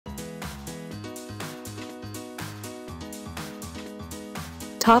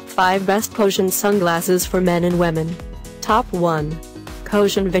Top 5 Best COASION Sunglasses for Men and Women. Top 1.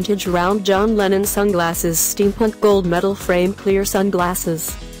 COASION Vintage Round John Lennon Sunglasses Steampunk Gold Metal Frame Clear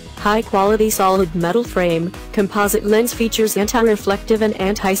Sunglasses. High-quality solid metal frame, composite lens features anti-reflective and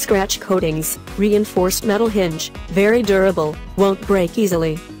anti-scratch coatings, reinforced metal hinge, very durable, won't break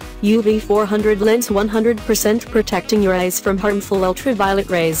easily. UV 400 lens 100% protecting your eyes from harmful ultraviolet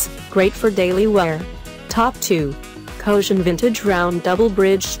rays, great for daily wear. Top 2. COASION Vintage Round Double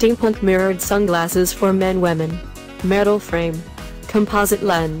Bridge Steampunk Mirrored Sunglasses for Men/Women. Metal frame. Composite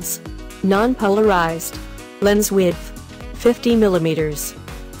lens. Non-polarized. Lens width 50 mm.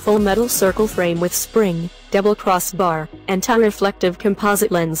 Full metal circle frame with spring, double crossbar, anti-reflective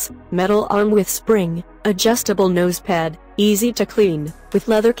composite lens, metal arm with spring, adjustable nose pad, easy to clean, with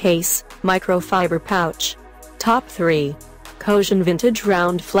leather case, microfiber pouch. Top 3. COASION Vintage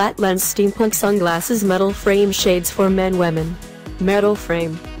Round Flat Lens Steampunk Sunglasses Metal Frame Shades for Men/Women. Metal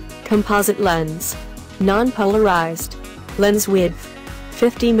frame. Composite lens. Non-polarized. Lens width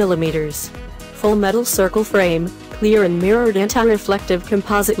 50 mm. Full metal circle frame, clear and mirrored anti-reflective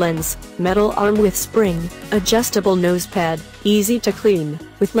composite lens, metal arm with spring, adjustable nose pad, easy to clean,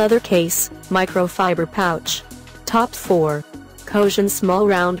 with leather case, microfiber pouch. Top 4. COASION Small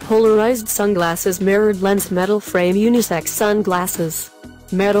Round Polarized Sunglasses Mirrored Lens Metal Frame Unisex Sunglasses.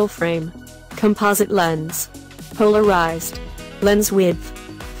 Metal frame. Composite lens. Polarized. Lens width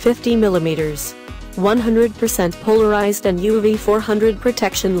 50 mm. 100% polarized and UV 400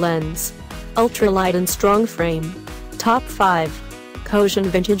 protection lens. Ultralight and strong frame. Top 5. COASION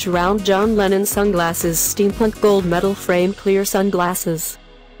Vintage Round John Lennon Sunglasses Steampunk Gold Metal Frame Clear Sunglasses.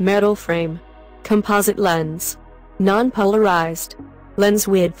 Metal frame. Composite lens. Non-polarized. Lens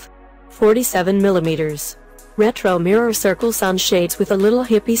width 47 mm. Retro mirror circle sunshades with a little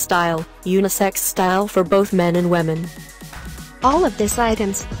hippie style, unisex style for both men and women. All of these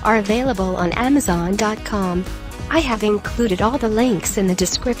items are available on Amazon.com. I have included all the links in the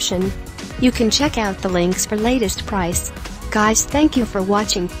description. You can check out the links for latest price. Guys, thank you for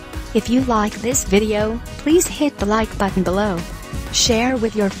watching. If you like this video, please hit the like button below. Share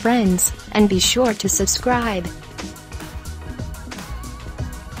with your friends, and be sure to subscribe.